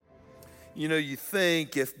You know, you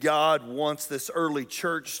think if God wants this early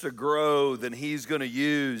church to grow, then he's going to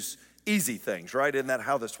use easy things, right? Isn't that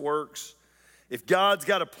how this works? If God's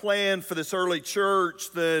got a plan for this early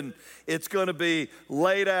church, then it's going to be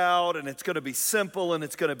laid out and it's going to be simple and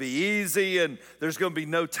it's going to be easy and there's going to be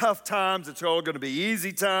no tough times. It's all going to be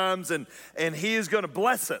easy times and he is going to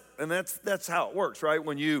bless it. And that's how it works, right?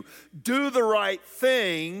 When you do the right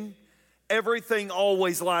thing, everything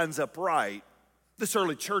always lines up right. This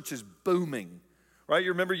early church is booming, right?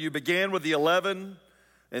 You remember you began with the 11,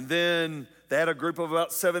 and then they had a group of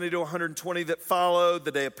about 70 to 120 that followed.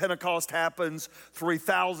 The day of Pentecost happens.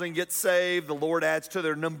 3,000 get saved. The Lord adds to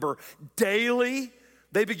their number daily.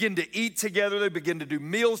 They begin to eat together. They begin to do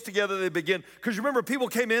meals together. Because remember, people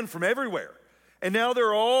came in from everywhere. And now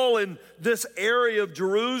they're all in this area of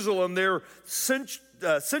Jerusalem. They're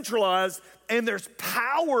centralized, and there's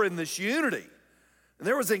power in this unity. And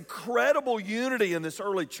there was incredible unity in this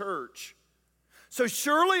early church. So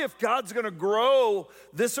surely if God's going to grow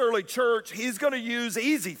this early church, he's going to use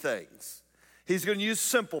easy things. He's going to use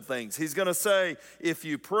simple things. He's going to say, if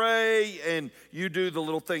you pray and you do the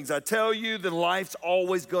little things I tell you, then life's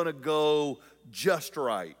always going to go just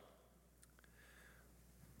right.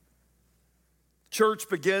 Church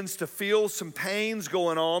begins to feel some pains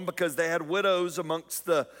going on because they had widows amongst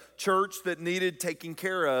the church that needed taking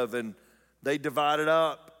care of, and they divided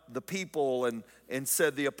up the people and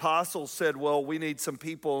said, the apostles said, well, we need some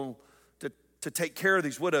people to take care of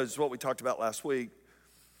these widows, is what we talked about last week.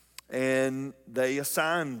 And they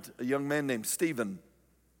assigned a young man named Stephen.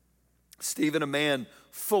 Stephen, a man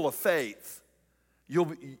full of faith.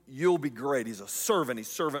 You'll be great. He's a servant. He's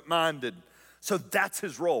servant-minded. So that's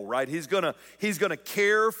his role, right? He's gonna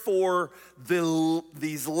care for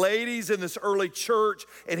these ladies in this early church,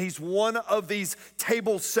 and he's one of these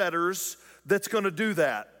table setters that's going to do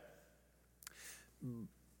that.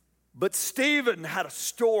 But Stephen had a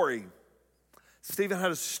story. Stephen had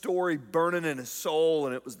a story burning in his soul,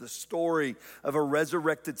 and it was the story of a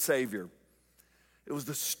resurrected Savior. It was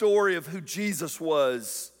the story of who Jesus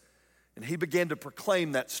was, and he began to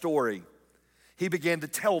proclaim that story. He began to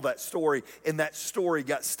tell that story, and that story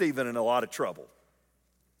got Stephen in a lot of trouble.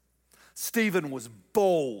 Stephen was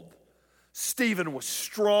bold. Stephen was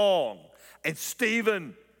strong, and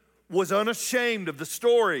Stephen was unashamed of the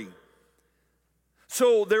story.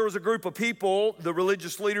 So there was a group of people, the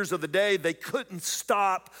religious leaders of the day, they couldn't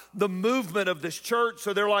stop the movement of this church.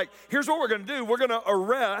 So they're like, here's what we're going to do. We're going to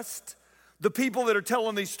arrest the people that are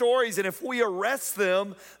telling these stories, and if we arrest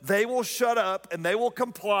them, they will shut up and they will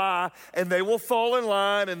comply and they will fall in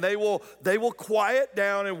line and they will quiet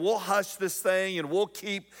down, and we'll hush this thing and we'll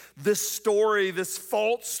keep this story, this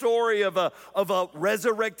false story of a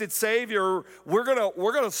resurrected Savior. We're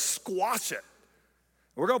gonna squash it.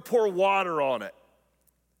 We're gonna pour water on it.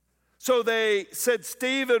 So they said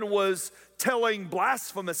Stephen was telling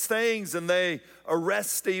blasphemous things, and they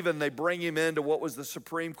arrest Stephen. They bring him into what was the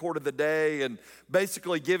Supreme Court of the day and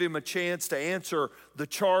basically give him a chance to answer the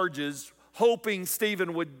charges, hoping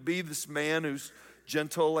Stephen would be this man who's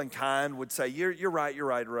gentle and kind, would say, you're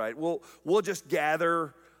right. We'll just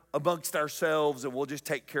gather amongst ourselves and we'll just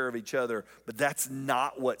take care of each other. But that's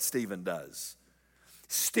not what Stephen does.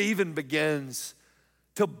 Stephen begins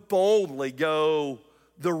to boldly go,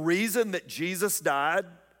 the reason that Jesus died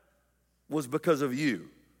was because of you,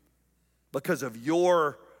 because of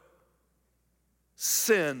your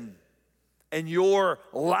sin and your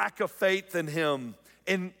lack of faith in him.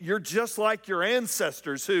 And you're just like your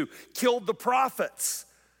ancestors who killed the prophets.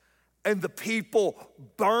 And the people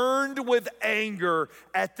burned with anger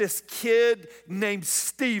at this kid named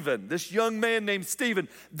Stephen, this young man named Stephen.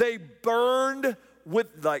 They burned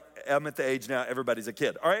with, like, I'm at the age now, everybody's a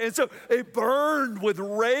kid. All right, and so they burned with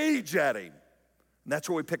rage at him. And that's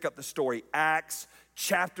where we pick up the story. Acts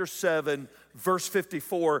chapter 7, verse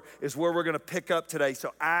 54 is where we're going to pick up today.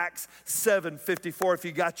 So Acts 7:54. If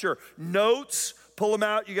you got your notes, pull them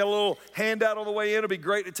out. You got a little handout on the way in. It'll be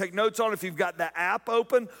great to take notes on. If you've got the app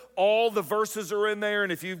open, all the verses are in there.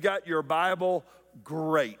 And if you've got your Bible,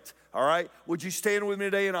 great. All right? Would you stand with me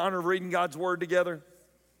today in honor of reading God's word together?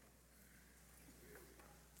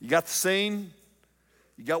 You got the scene?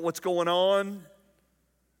 You got what's going on?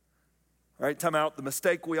 All right, time out. The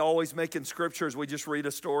mistake we always make in Scripture is we just read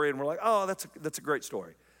a story and we're like, oh, that's a great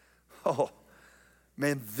story. Oh,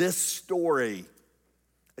 man, this story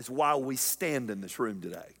is why we stand in this room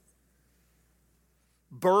today.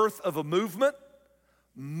 Birth of a movement.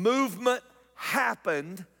 Movement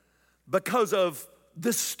happened because of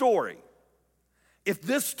this story. If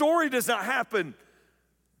this story does not happen,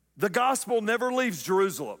 the gospel never leaves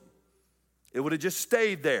Jerusalem. It would have just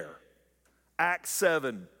stayed there. Acts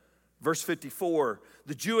 7, Verse 54,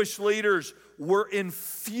 the Jewish leaders were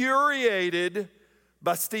infuriated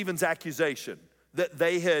by Stephen's accusation that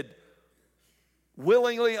they had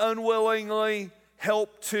willingly, unwillingly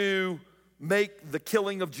helped to make the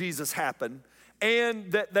killing of Jesus happen,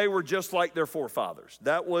 and that they were just like their forefathers.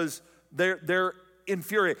 That was their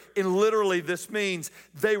infuriated. And literally this means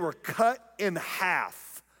they were cut in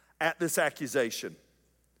half at this accusation,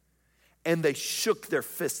 and they shook their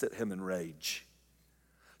fists at him in rage.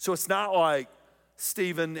 So it's not like,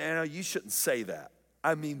 Stephen, you shouldn't say that.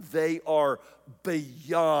 I mean, they are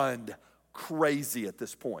beyond crazy at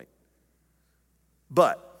this point.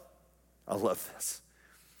 But, I love this.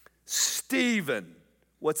 Stephen,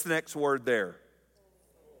 what's the next word there?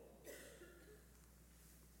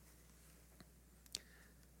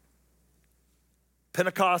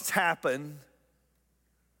 Pentecost happened.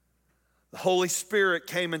 The Holy Spirit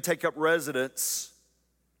came and take up residence.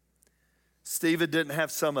 Stephen didn't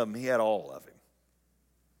have some of them, he had all of him.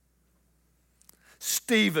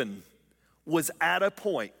 Stephen was at a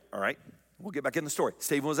point, all right, we'll get back in the story.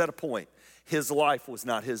 Stephen was at a point. His life was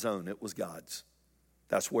not his own, it was God's.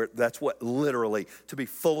 That's what literally, to be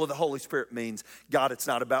full of the Holy Spirit means. God, it's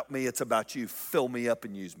not about me, it's about you. Fill me up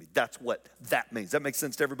and use me. That's what that means. That makes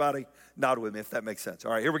sense to everybody? Nod with me if that makes sense.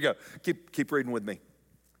 All right, here we go. Keep reading with me.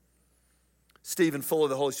 Stephen, full of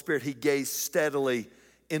the Holy Spirit, he gazed steadily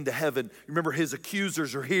into heaven. Remember, his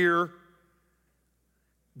accusers are here.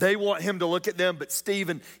 They want him to look at them, but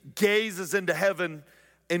Stephen gazes into heaven,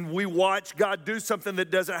 and we watch God do something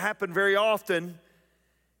that doesn't happen very often.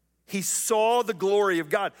 He saw the glory of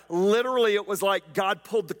God. Literally, it was like God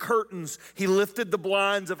pulled the curtains. He lifted the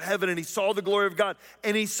blinds of heaven, and he saw the glory of God.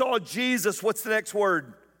 And he saw Jesus, what's the next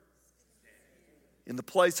word? In the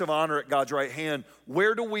place of honor at God's right hand.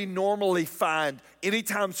 Where do we normally find,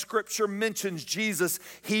 anytime Scripture mentions Jesus,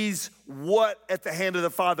 he's what at the hand of the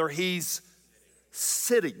Father? He's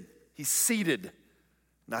sitting. He's seated.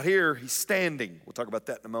 Not here, he's standing. We'll talk about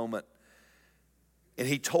that in a moment. And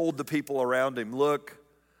he told the people around him, look,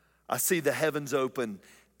 I see the heavens open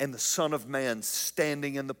and the Son of Man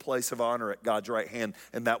standing in the place of honor at God's right hand.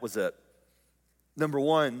 And that was it. Number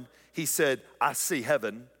one, he said, I see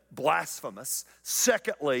heaven. Blasphemous.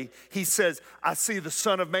 Secondly, he says, I see the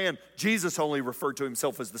Son of Man. Jesus only referred to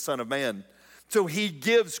himself as the Son of Man. So he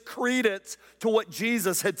gives credence to what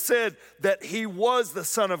Jesus had said, that he was the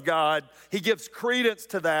Son of God. He gives credence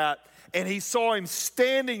to that. And he saw him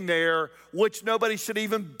standing there, which nobody should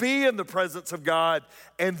even be in the presence of God.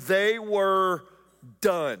 And they were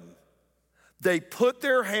done. They put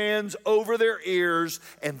their hands over their ears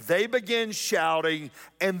and they began shouting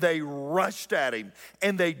and they rushed at him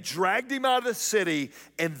and they dragged him out of the city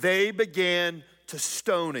and they began to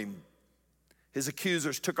stone him. His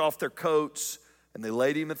accusers took off their coats and they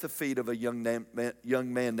laid him at the feet of a young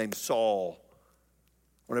man named Saul.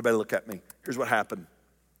 I want everybody to look at me. Here's what happened.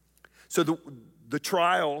 So the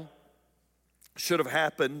trial should have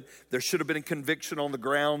happened. There should have been a conviction on the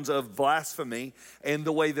grounds of blasphemy. And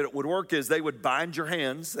the way that it would work is they would bind your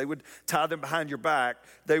hands. They would tie them behind your back.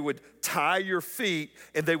 They would tie your feet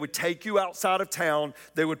and they would take you outside of town.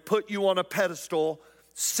 They would put you on a pedestal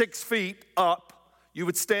 6 feet up. You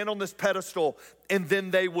would stand on this pedestal and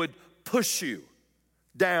then they would push you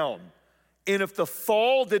down. And if the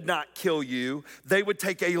fall did not kill you, they would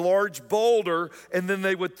take a large boulder and then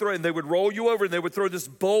they would roll you over and they would throw this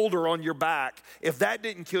boulder on your back. If that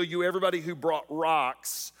didn't kill you, everybody who brought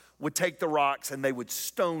rocks would take the rocks and they would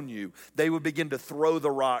stone you. They would begin to throw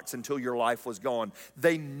the rocks until your life was gone.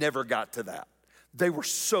 They never got to that. They were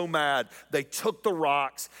so mad. They took the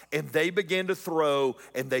rocks and they began to throw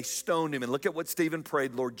and they stoned him. And look at what Stephen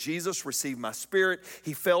prayed. Lord Jesus, receive my spirit.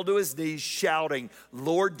 He fell to his knees shouting,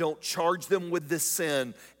 Lord, don't charge them with this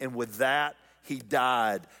sin. And with that, he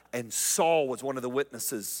died. And Saul was one of the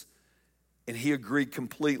witnesses. And he agreed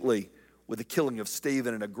completely with the killing of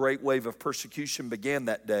Stephen. And a great wave of persecution began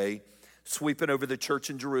that day, sweeping over the church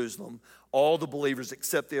in Jerusalem. All the believers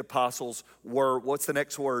except the apostles were, what's the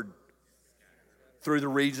next word? Through the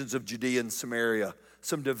regions of Judea and Samaria.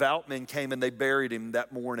 Some devout men came and they buried him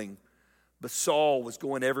that morning. But Saul was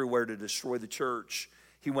going everywhere to destroy the church.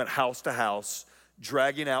 He went house to house,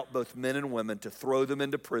 dragging out both men and women to throw them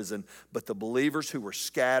into prison. But the believers who were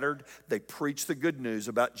scattered, they preached the good news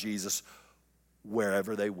about Jesus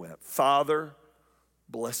wherever they went. Father,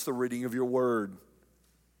 bless the reading of your word.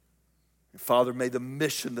 And Father, may the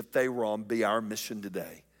mission that they were on be our mission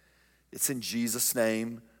today. It's in Jesus'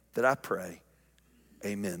 name that I pray.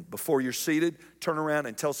 Amen. Before you're seated, turn around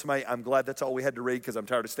and tell somebody, I'm glad that's all we had to read because I'm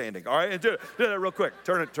tired of standing. All right, and do that real quick.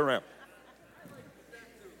 Turn around.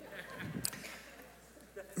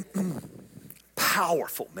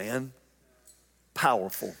 Powerful, man.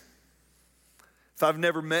 Powerful. If I've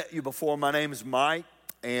never met you before, my name is Mike,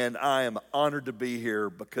 and I am honored to be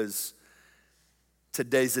here because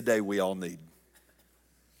today's the day we all need.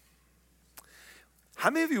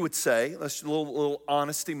 How many of you would say, let's do a little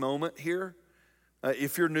honesty moment here.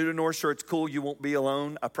 If you're new to North Shore, it's cool. You won't be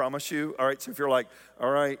alone. I promise you. All right. So if you're like,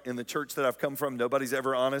 all right, in the church that I've come from, nobody's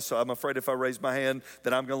ever honest. So I'm afraid if I raise my hand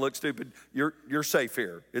that I'm going to look stupid. You're safe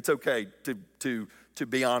here. It's okay to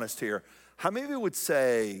be honest here. How many of you would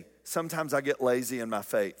say sometimes I get lazy in my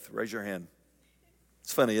faith? Raise your hand.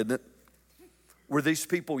 It's funny, isn't it? Were these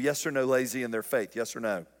people, yes or no, lazy in their faith? Yes or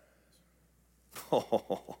no?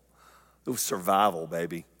 Oh, it was survival,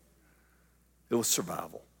 baby. It was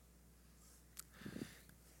survival.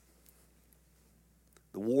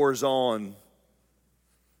 The war's on.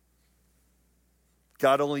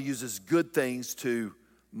 God only uses good things to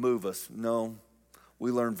move us. No,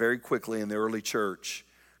 we learned very quickly in the early church,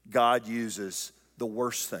 God uses the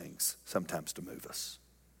worst things sometimes to move us.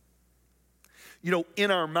 You know, in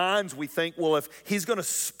our minds, we think, well, if he's going to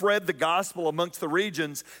spread the gospel amongst the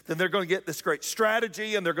regions, then they're going to get this great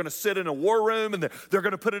strategy, and they're going to sit in a war room, and they're going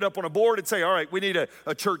to put it up on a board and say, all right, we need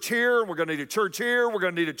a church here, and we're going to need a church here, we're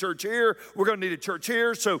going to need a church here, we're going to need a church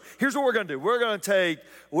here. So here's what we're going to do. We're going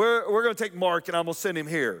to take Mark, and I'm going to send him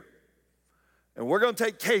here. And we're going to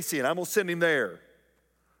take Casey, and I'm going to send him there.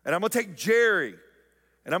 And I'm going to take Jerry,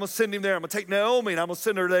 and I'm going to send him there. I'm going to take Naomi, and I'm going to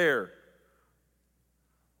send her there.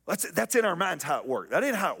 That's in our minds how it worked. That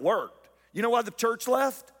ain't how it worked. You know why the church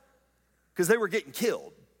left? Because they were getting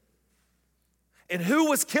killed. And who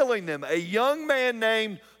was killing them? A young man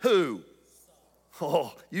named who?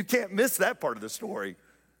 Oh, you can't miss that part of the story.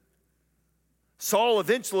 Saul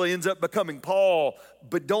eventually ends up becoming Paul,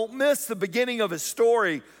 but don't miss the beginning of his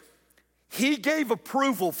story. He gave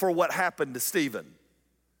approval for what happened to Stephen.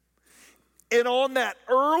 And on that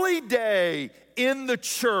early day in the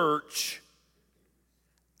church,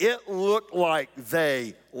 it looked like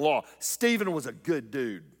they lost. Stephen was a good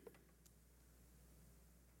dude.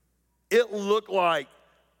 It looked like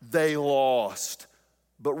they lost,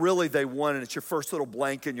 but really they won. And it's your first little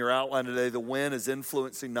blank in your outline today. The win is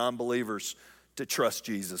influencing non-believers to trust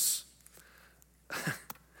Jesus.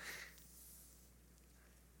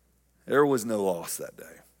 There was no loss that day.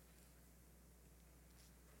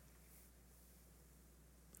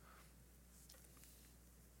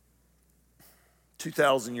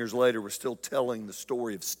 "2,000 years later, we're still telling the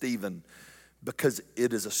story of Stephen because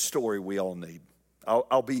it is a story we all need.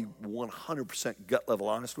 I'll be 100% gut level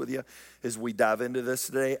honest with you as we dive into this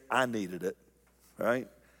today. I needed it, right?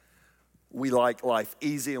 We like life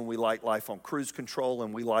easy, and we like life on cruise control,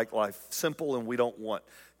 and we like life simple, and we don't want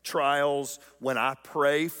trials. When I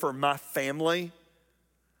pray for my family,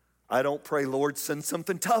 I don't pray, Lord, send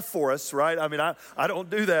something tough for us, right? I mean, I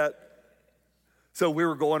don't do that. So we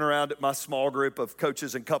were going around at my small group of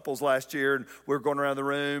coaches and couples last year, and we were going around the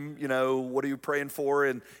room, you know, what are you praying for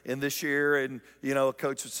in this year? And, you know, a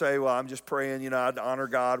coach would say, well, I'm just praying, you know, I'd honor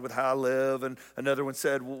God with how I live. And another one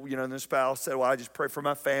said, well, you know, and their spouse said, well, I just pray for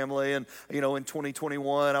my family. And, you know, in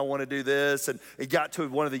 2021, I want to do this. And it got to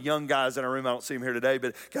one of the young guys in our room. I don't see him here today, but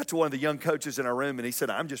it got to one of the young coaches in our room, and he said,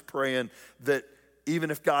 I'm just praying that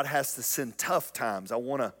even if God has to send tough times, I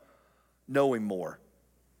want to know him more.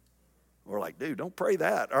 We're like, dude, don't pray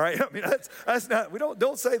that, all right? I mean, that's not,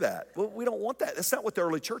 don't say that. Well, we don't want that. That's not what the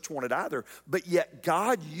early church wanted either. But yet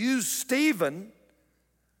God used Stephen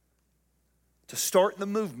to start the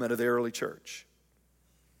movement of the early church.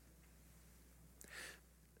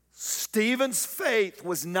 Stephen's faith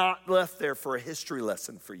was not left there for a history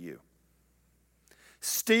lesson for you.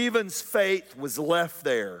 Stephen's faith was left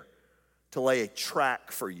there to lay a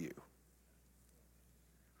track for you.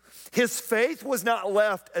 His faith was not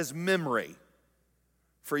left as memory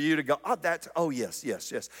for you to go,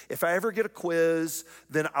 yes. If I ever get a quiz,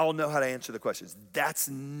 then I'll know how to answer the questions. That's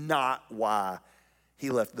not why he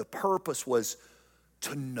left. The purpose was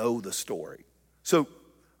to know the story. So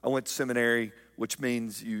I went to seminary, which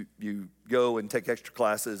means you go and take extra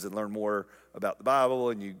classes and learn more about the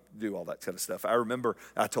Bible, and you do all that kind of stuff. I remember,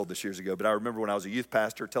 I told this years ago, but I remember when I was a youth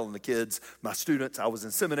pastor telling the kids, my students, I was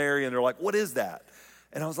in seminary, and they're like, what is that?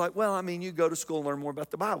 And I was like, well, I mean, you go to school and learn more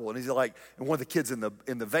about the Bible. And he's like, and one of the kids in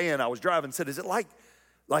the van I was driving said, is it like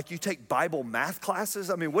you take Bible math classes?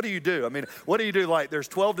 I mean, what do you do? I mean, what do you do? Like, there's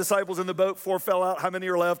 12 disciples in the boat, 4 fell out. How many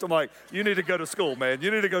are left? I'm like, you need to go to school, man.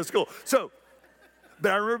 You need to go to school. So,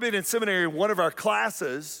 but I remember being in seminary, one of our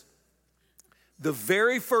classes, the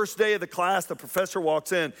very first day of the class, the professor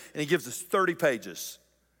walks in and he gives us 30 pages.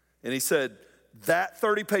 And he said, that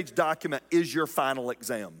 30-page document is your final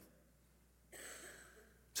exam.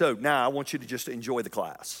 So now I want you to just enjoy the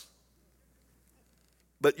class.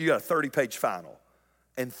 But you got a 30-page final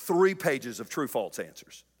and 3 pages of true-false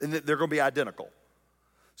answers. And they're going to be identical.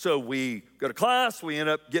 So we go to class, we end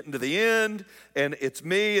up getting to the end, and it's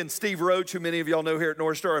me and Steve Roach, who many of y'all know here at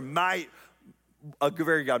North Star, and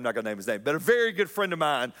I'm not going to name his name, but a very good friend of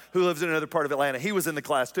mine who lives in another part of Atlanta. He was in the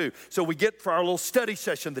class too. So we get for our little study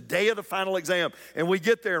session the day of the final exam, and we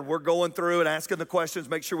get there and we're going through and asking the questions,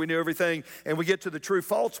 make sure we knew everything, and we get to the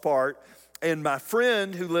true-false part, and my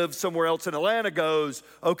friend who lives somewhere else in Atlanta goes,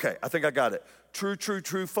 okay, I think I got it. True, true,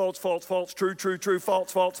 true, false, false, false, true, true, true,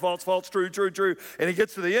 false, false, false, false, true, true, true. And he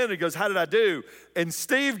gets to the end and he goes, how did I do? And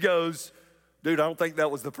Steve goes, dude, I don't think that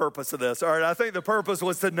was the purpose of this. All right, I think the purpose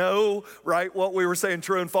was to know, right, what we were saying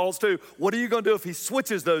true and false to. What are you going to do if he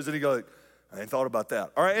switches those? And he goes, I ain't thought about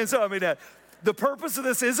that. All right, and so, the purpose of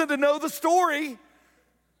this isn't to know the story.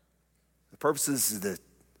 The purpose is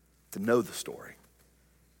to know the story.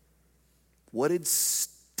 What did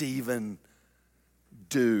Stephen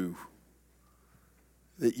do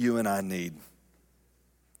that you and I need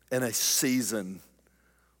in a season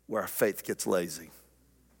where our faith gets lazy?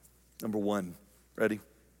 Number 1, ready?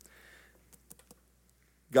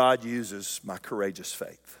 God uses my courageous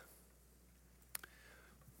faith.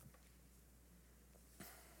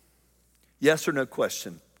 Yes or no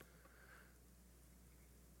question.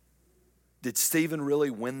 Did Stephen really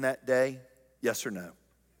win that day? Yes or no?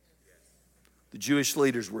 The Jewish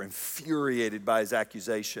leaders were infuriated by his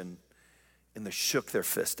accusation, and they shook their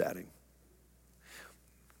fist at him.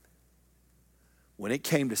 When it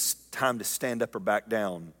came to time to stand up or back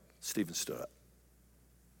down, Stephen stood up.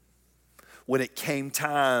 When it came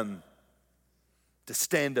time to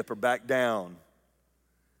stand up or back down,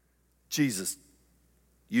 Jesus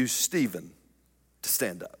used Stephen to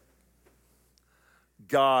stand up.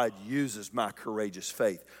 God uses my courageous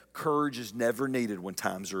faith. Courage is never needed when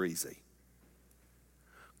times are easy.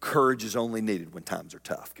 Courage is only needed when times are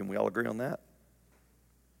tough. Can we all agree on that?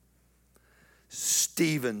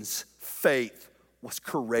 Stephen's faith was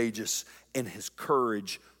courageous, and his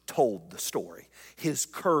courage told the story. His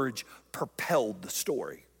courage propelled the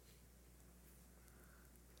story.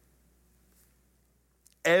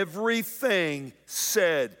 Everything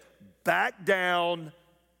said, back down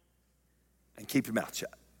and keep your mouth shut.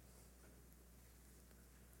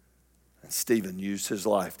 And Stephen used his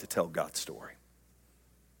life to tell God's story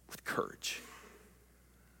with courage.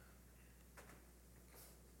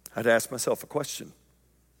 I'd ask myself a question.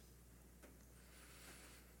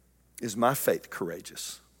 Is my faith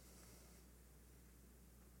courageous?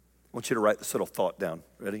 I want you to write this little thought down.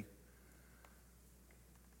 Ready?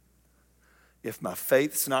 If my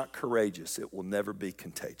faith's not courageous, it will never be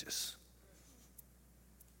contagious.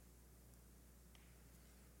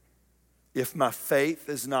 If my faith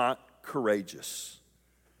is not courageous,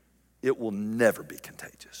 it will never be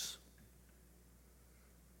contagious.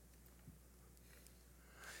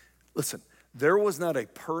 Listen, there was not a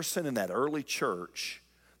person in that early church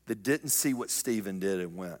that didn't see what Stephen did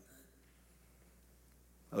and went,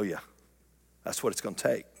 oh yeah, that's what it's going to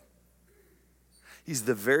take. He's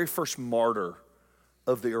the very first martyr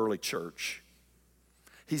of the early church.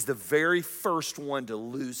 He's the very first one to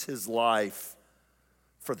lose his life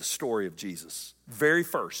for the story of Jesus. Very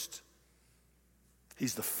first.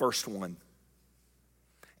 He's the first one.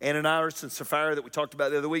 Ananias and Sapphira that we talked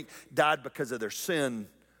about the other week died because of their sin.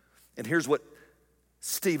 And here's what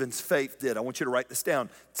Stephen's faith did. I want you to write this down.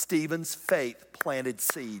 Stephen's faith planted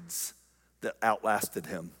seeds that outlasted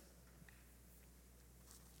him.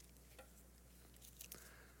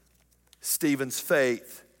 Stephen's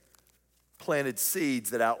faith planted seeds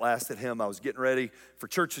that outlasted him. I was getting ready for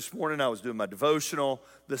church this morning. I was doing my devotional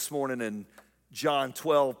this morning, and John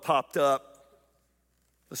 12 popped up.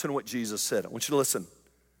 Listen to what Jesus said. I want you to listen.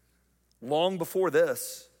 Long before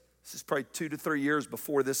this is probably 2 to 3 years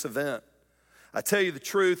before this event, I tell you the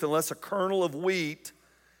truth, unless a kernel of wheat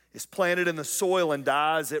is planted in the soil and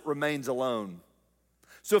dies, it remains alone.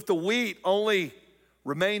 So if the wheat only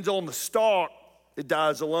remains on the stalk, it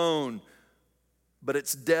dies alone. But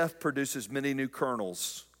its death produces many new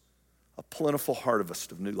kernels, a plentiful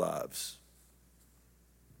harvest of new lives.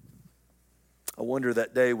 I wonder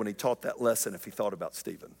that day when he taught that lesson if he thought about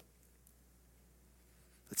Stephen.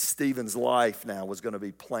 That Stephen's life now was going to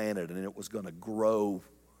be planted and it was going to grow.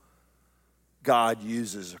 God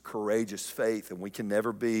uses a courageous faith, and we can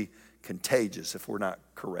never be contagious if we're not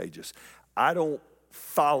courageous. I don't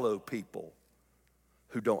follow people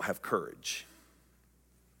who don't have courage.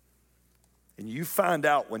 And you find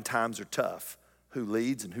out when times are tough who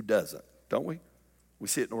leads and who doesn't, don't we? We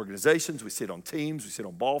see it in organizations, we see it on teams, we see it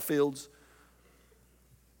on ball fields.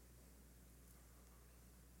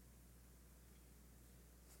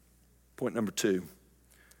 Point number 2,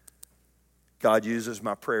 God uses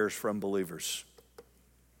my prayers for unbelievers.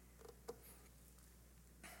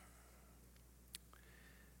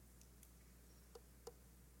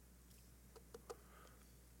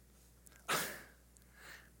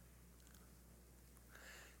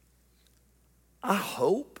 I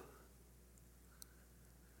hope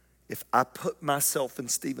if I put myself in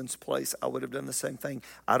Stephen's place, I would have done the same thing.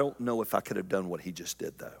 I don't know if I could have done what he just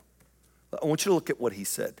did, though. I want you to look at what he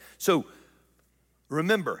said. So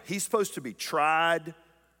remember, he's supposed to be tried,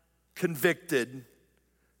 convicted,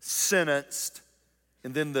 sentenced,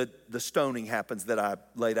 and then the stoning happens that I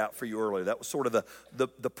laid out for you earlier. That was sort of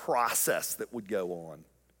the process that would go on.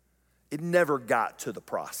 It never got to the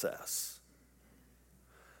process.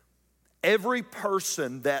 Every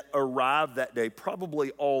person that arrived that day,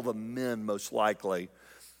 probably all the men most likely,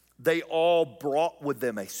 they all brought with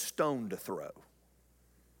them a stone to throw,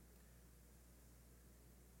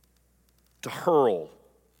 to hurl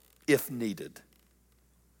if needed.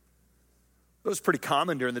 It was pretty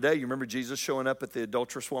common during the day. You remember Jesus showing up at the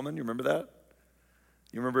adulterous woman? You remember that?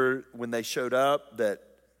 You remember when they showed up that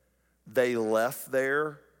they left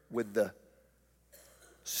there with the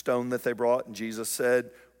stone that they brought, and Jesus said,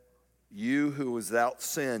 "You who was without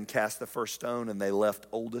sin cast the first stone," and they left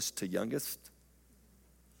oldest to youngest.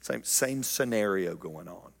 Same scenario going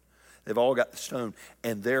on. They've all got the stone,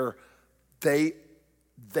 and they are.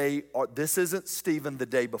 This isn't Stephen the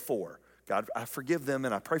day before. God, I forgive them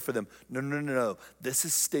and I pray for them. No. This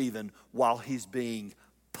is Stephen while he's being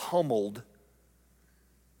pummeled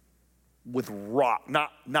with rock,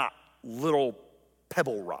 not little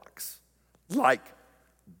pebble rocks, like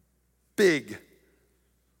big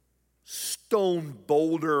stone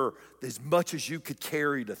boulder as much as you could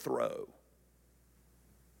carry to throw.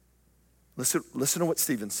 Listen to what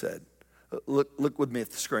Stephen said. Look with me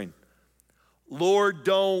at the screen. Lord,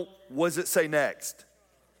 what does it say next?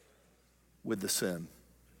 With the sin.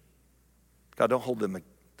 God, don't hold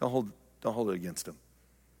it against them.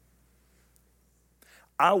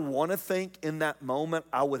 I want to think in that moment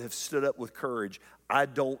I would have stood up with courage. I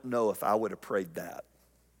don't know if I would have prayed that.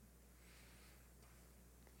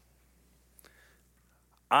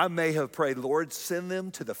 I may have prayed, Lord, send them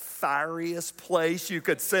to the fieriest place you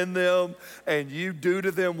could send them, and you do to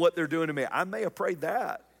them what they're doing to me. I may have prayed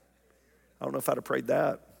that. I don't know if I'd have prayed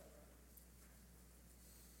that.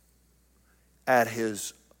 At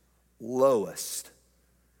his lowest,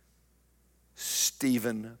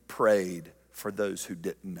 Stephen prayed for those who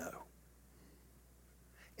didn't know.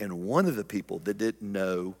 And one of the people that didn't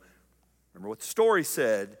know, remember what the story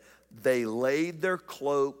said, they laid their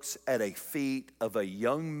cloaks at the feet of a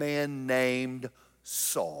young man named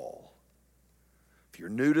Saul. If you're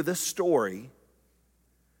new to this story,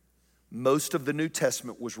 most of the New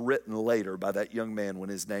Testament was written later by that young man when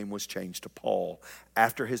his name was changed to Paul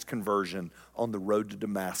after his conversion on the road to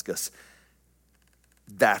Damascus.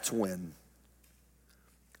 That's when.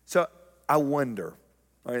 So I wonder,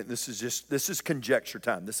 all right, this is conjecture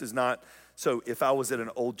time. This is not, so if I was at an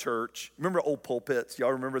old church, remember old pulpits?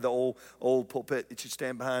 Y'all remember the old pulpit that you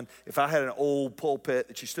stand behind? If I had an old pulpit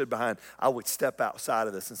that you stood behind, I would step outside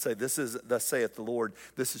of this and say, this is, thus saith the Lord,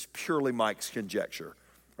 this is purely Mike's conjecture.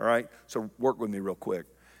 All right, so work with me real quick.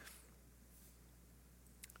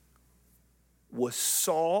 Was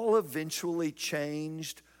Saul eventually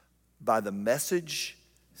changed by the message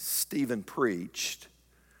Stephen preached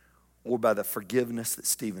or by the forgiveness that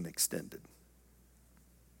Stephen extended?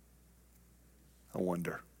 I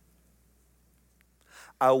wonder.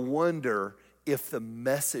 I wonder if the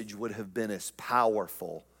message would have been as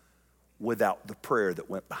powerful without the prayer that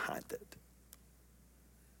went behind it.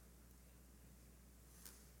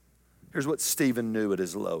 Here's what Stephen knew at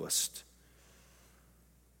his lowest.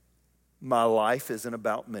 My life isn't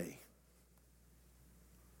about me.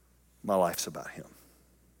 My life's about him.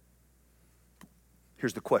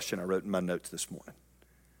 Here's the question I wrote in my notes this morning.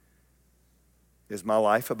 Is my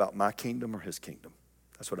life about my kingdom or his kingdom?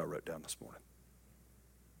 That's what I wrote down this morning.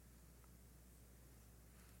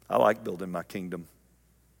 I like building my kingdom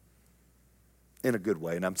in a good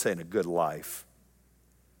way, and I'm saying a good life.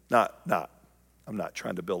 I'm not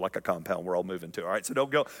trying to build like a compound we're all moving to, all right? So don't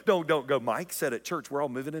go, Mike said at church, we're all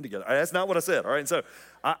moving in together. That's not what I said, all right? And so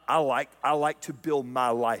I like to build my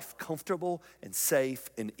life comfortable and safe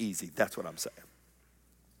and easy. That's what I'm saying.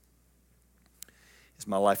 Is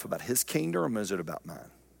my life about his kingdom or is it about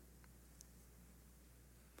mine?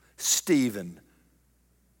 Stephen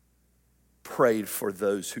prayed for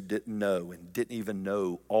those who didn't know and didn't even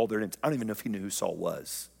know all their names. I don't even know if he knew who Saul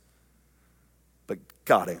was. But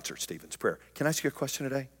God answered Stephen's prayer. Can I ask you a question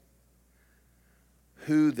today?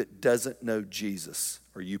 Who that doesn't know Jesus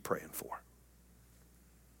are you praying for?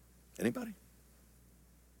 Anybody?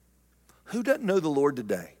 Who doesn't know the Lord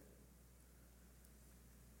today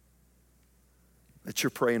that you're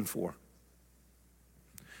praying for?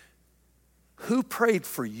 Who prayed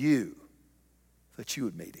for you that you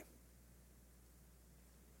would meet him?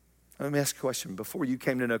 Let me ask you a question. Before you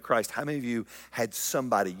came to know Christ, how many of you had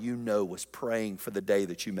somebody you know was praying for the day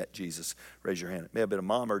that you met Jesus? Raise your hand. It may have been a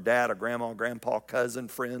mom or dad, a grandma, grandpa, cousin,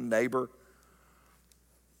 friend, neighbor,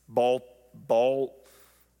 ball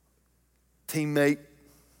teammate.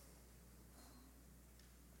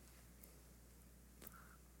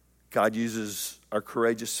 God uses our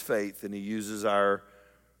courageous faith, and he uses our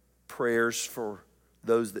prayers for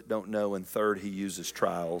those that don't know. And third, he uses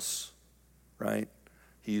trials, right?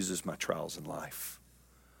 He uses my trials in life.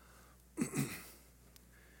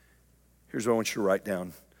 Here's what I want you to write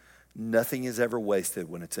down. Nothing is ever wasted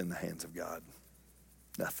when it's in the hands of God.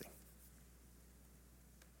 Nothing.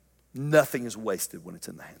 Nothing is wasted when it's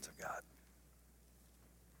in the hands of God.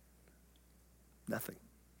 Nothing.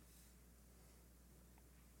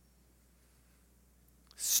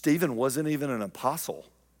 Stephen wasn't even an apostle.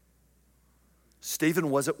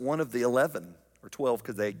 Stephen wasn't one of the 11 or 12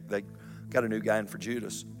 because they got a new guy in for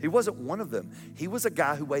Judas. He wasn't one of them. He was a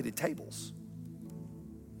guy who waited tables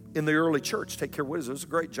in the early church, take care of widows. It was a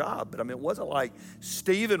great job, but I mean, it wasn't like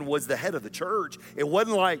Stephen was the head of the church. It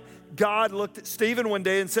wasn't like God looked at Stephen one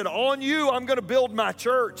day and said, on you, I'm going to build my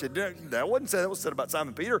church. That wasn't said. That was said about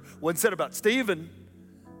Simon Peter. It wasn't said about Stephen.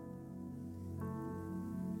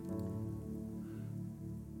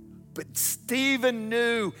 But Stephen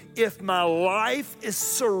knew, if my life is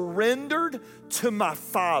surrendered to my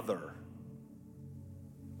Father,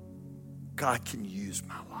 God can use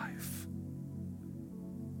my life.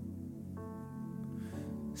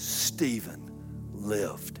 Stephen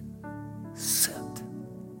lived sent.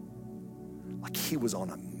 Like he was on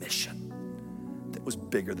a mission that was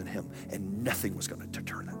bigger than him, and nothing was going to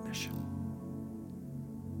deter that mission.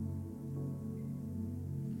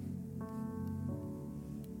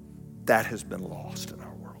 That has been lost in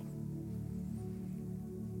our world.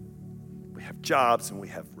 We have jobs and we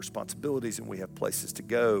have responsibilities and we have places to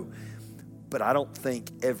go. But I don't think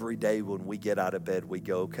every day when we get out of bed, we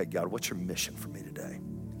go, okay, God, what's your mission for me today?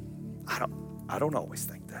 I don't always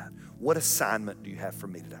think that. What assignment do you have for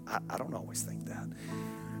me today? I don't always think that.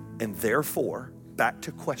 And therefore, back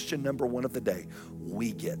to question number one of the day,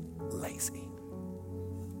 we get lazy.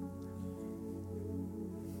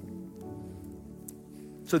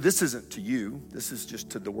 So this isn't to you. This is just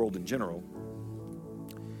to the world in general.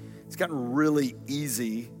 It's gotten really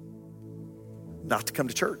easy not to come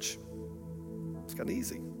to church. It's gotten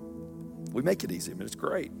easy. We make it easy. I mean, it's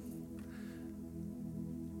great.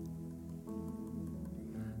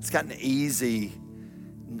 It's gotten easy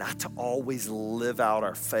not to always live out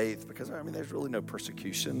our faith because, I mean, there's really no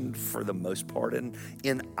persecution for the most part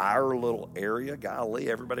in our little area. Golly,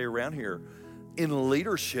 everybody around here in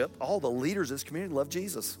leadership, all the leaders of this community love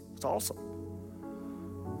Jesus. It's awesome.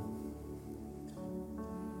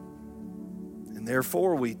 And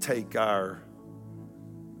therefore, we take our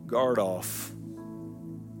guard off.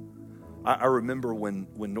 I remember when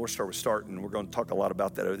North Star was starting, we're going to talk a lot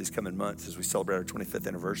about that over these coming months as we celebrate our 25th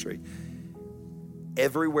anniversary.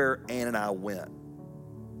 Everywhere Ann and I went,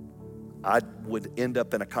 I would end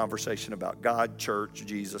up in a conversation about God, church,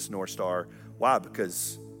 Jesus, North Star. Why?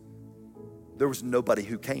 Because there was nobody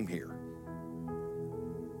who came here.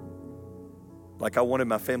 Like I wanted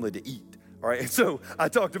my family to eat, all right? And so I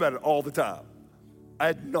talked about it all the time.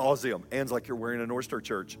 Ad nauseum. Ann's like, you're wearing a North Star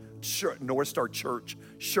Church shirt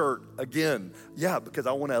again. Yeah, because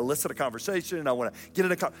I want to elicit a conversation and I want to get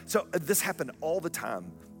in a So this happened all the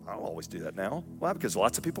time. I don't always do that now. Why? Because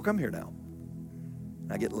lots of people come here now.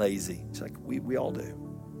 I get lazy. It's like we all do.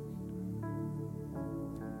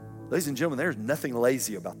 Ladies and gentlemen, there's nothing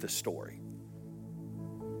lazy about this story.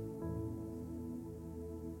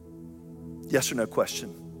 Yes or no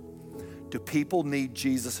question. Do people need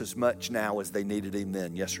Jesus as much now as they needed him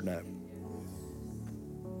then? Yes or no?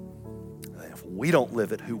 If we don't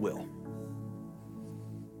live it, who will?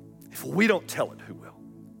 If we don't tell it, who will?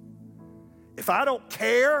 If I don't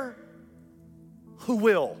care, who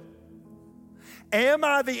will? Am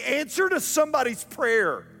I the answer to somebody's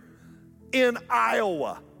prayer in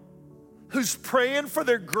Iowa who's praying for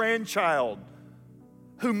their grandchild,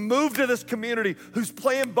 who moved to this community, who's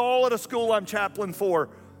playing ball at a school I'm chaplain for?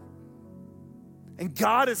 And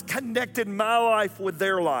God has connected my life with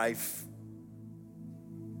their life.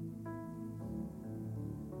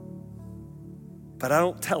 But I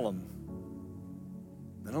don't tell them.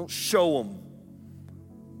 I don't show them.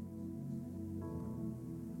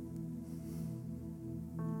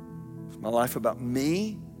 my life about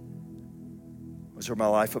me? Was there my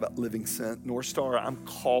life about living sent? North Star, I'm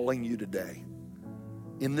calling you today,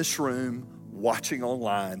 in this room, watching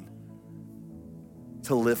online,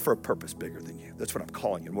 to live for a purpose bigger than you. That's what I'm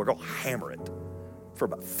calling you. And we're going to hammer it for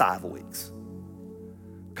about 5 weeks.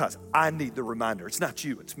 Because I need the reminder. It's not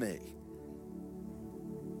you, it's me.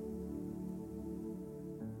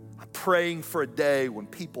 I'm praying for a day when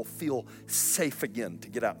people feel safe again to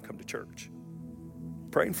get out and come to church.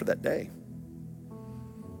 Praying for that day.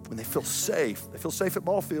 When they feel safe. They feel safe at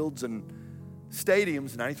ball fields and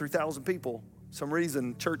stadiums, 93,000 people. For some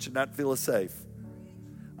reason, church did not feel as safe.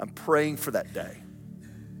 I'm praying for that day.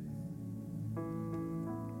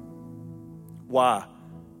 Why?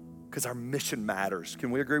 Because our mission matters.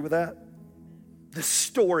 Can we agree with that? This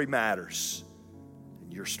story matters.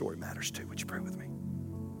 And your story matters too. Would you pray with me?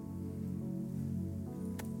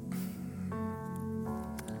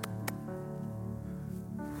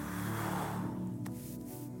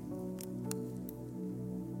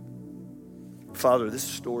 Father, this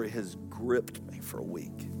story has gripped me for a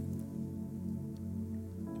week.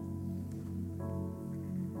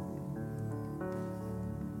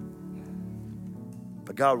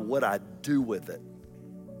 But God, what I do with it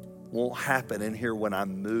won't happen in here when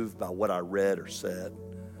I'm moved by what I read or said.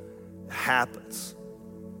 It happens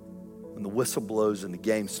when the whistle blows and the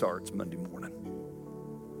game starts Monday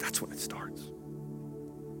morning. That's when it starts.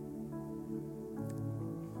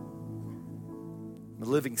 Am I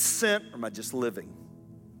living sent or am I just living?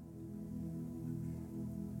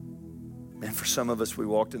 Man, for some of us, we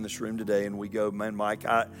walked in this room today and we go, man, Mike,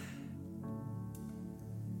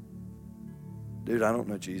 dude, I don't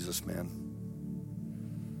know Jesus, man.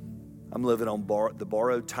 I'm living on the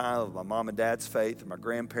borrowed time of my mom and dad's faith, or my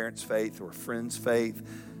grandparents' faith, or a friend's faith.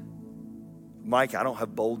 Mike, I don't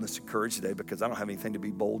have boldness and courage today because I don't have anything to be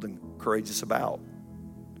bold and courageous about.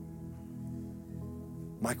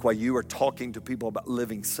 Mike, while you are talking to people about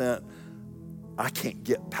living sent, I can't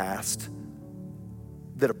get past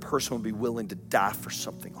that a person would be willing to die for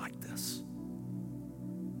something like this.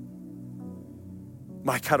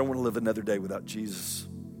 Mike, I don't want to live another day without Jesus.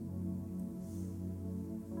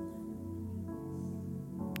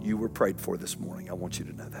 You were prayed for this morning. I want you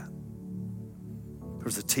to know that.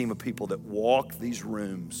 There's a team of people that walk these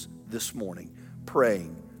rooms this morning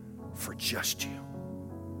praying for just you.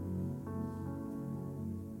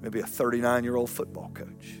 Maybe a 39-year-old football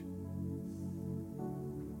coach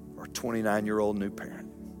or a 29-year-old new parent.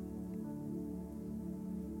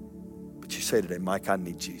 But you say today, Mike, I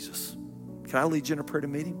need Jesus. Can I lead you in a prayer to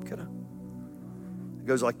meet him? Can I? It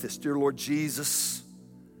goes like this. Dear Lord Jesus,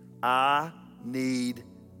 I need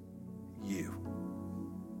you.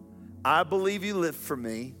 I believe you lived for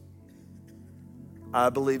me. I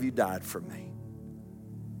believe you died for me.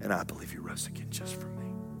 And I believe you rose again just for me.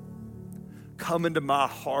 Come into my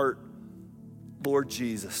heart, Lord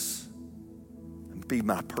Jesus, and be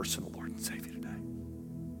my personal Lord and Savior today.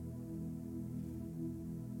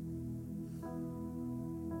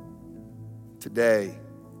 Today,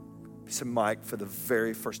 be some Mike for the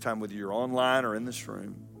very first time, whether you're online or in this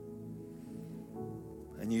room,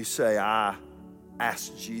 and you say, I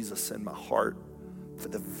asked Jesus in my heart for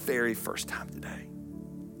the very first time today.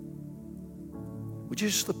 Would you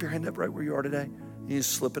just slip your hand up right where you are today? You can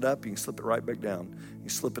slip it up, you can slip it right back down. You can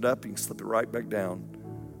slip it up, you can slip it right back down.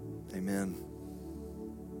 Amen.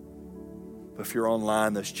 But if you're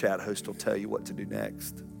online, those chat hosts will tell you what to do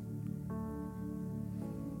next.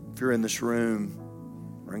 If you're in this room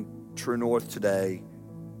or in True North today,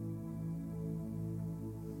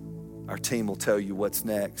 our team will tell you what's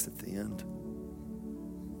next at the end.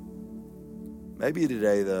 Maybe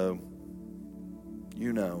today, though,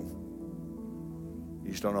 you know,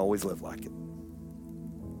 you just don't always live like it.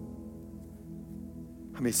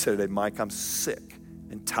 How many say today, Mike, I'm sick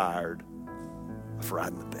and tired of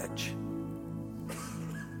riding the bench.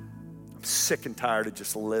 I'm sick and tired of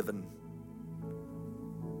just living.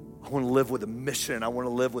 I want to live with a mission. I want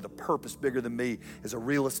to live with a purpose bigger than me as a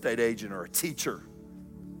real estate agent or a teacher.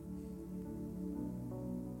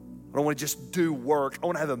 I don't want to just do work. I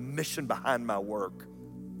want to have a mission behind my work.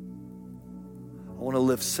 I want to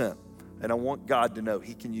live sent. And I want God to know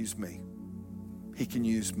He can use me. He can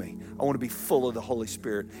use me. I want to be full of the Holy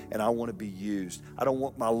Spirit, and I want to be used. I don't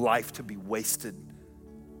want my life to be wasted.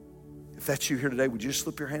 If that's you here today, would you just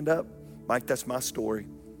slip your hand up? Mike, that's my story.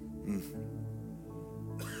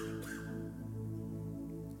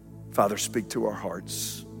 Father, speak to our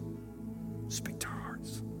hearts.